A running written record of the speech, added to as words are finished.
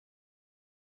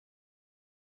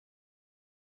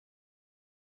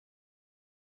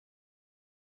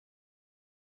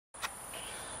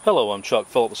Hello, I'm Chuck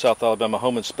Phillip with South Alabama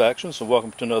Home Inspections, and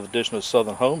welcome to another edition of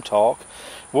Southern Home Talk.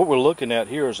 What we're looking at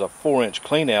here is a 4-inch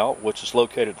cleanout, which is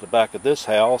located at the back of this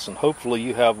house, and hopefully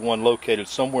you have one located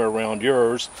somewhere around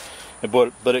yours,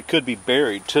 but it could be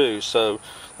buried too, so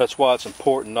that's why it's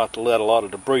important not to let a lot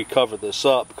of debris cover this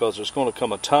up, because there's going to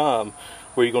come a time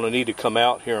where you're going to need to come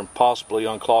out here and possibly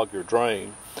unclog your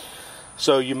drain.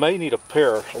 So you may need a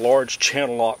pair of large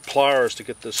channel lock pliers to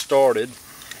get this started.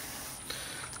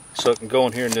 So it can go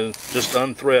in here and then just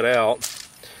unthread out.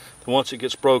 And once it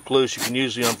gets broke loose, you can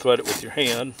usually unthread it with your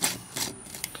hand.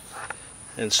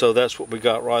 And so that's what we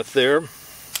got right there.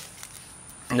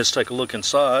 Let's take a look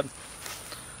inside.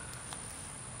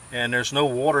 And there's no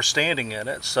water standing in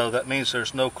it, so that means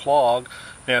there's no clog.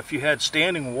 Now if you had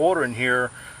standing water in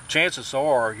here, chances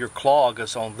are your clog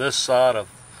is on this side of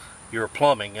your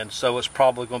plumbing, and so it's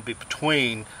probably going to be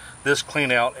between this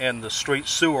cleanout and the street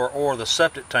sewer or the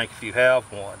septic tank if you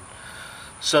have one.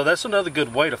 So that's another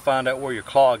good way to find out where your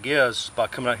clog is, by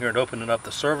coming out here and opening up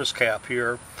the service cap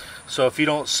here. So if you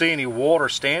don't see any water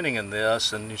standing in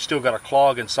this and you still got a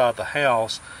clog inside the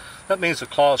house, that means the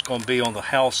clog is going to be on the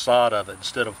house side of it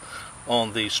instead of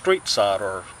on the street side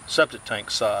or septic tank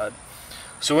side.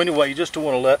 So anyway, you just don't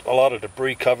want to let a lot of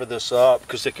debris cover this up,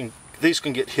 because these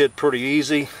can get hid pretty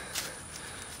easy.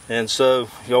 And so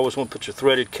you always want to put your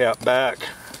threaded cap back.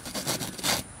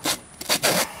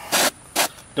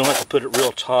 You don't have to put it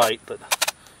real tight, but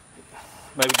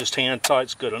maybe just hand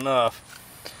tight's good enough.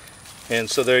 And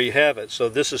so there you have it. So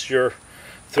this is your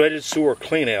threaded sewer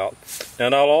cleanout. Now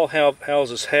not all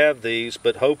houses have these,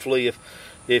 but hopefully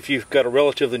if you've got a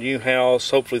relatively new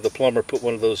house, hopefully the plumber put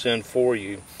one of those in for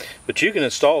you. But you can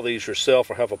install these yourself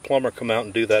or have a plumber come out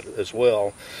and do that as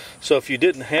well. So if you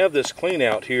didn't have this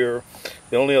cleanout here,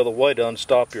 the only other way to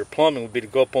unstop your plumbing would be to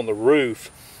go up on the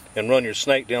roof and run your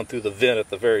snake down through the vent at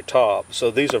the very top. So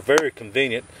these are very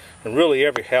convenient, and really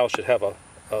every house should have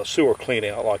a sewer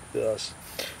cleanout like this.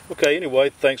 Okay, anyway,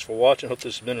 thanks for watching. Hope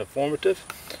this has been informative.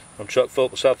 I'm Chuck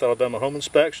Phillip with South Alabama Home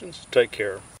Inspections. Take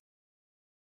care.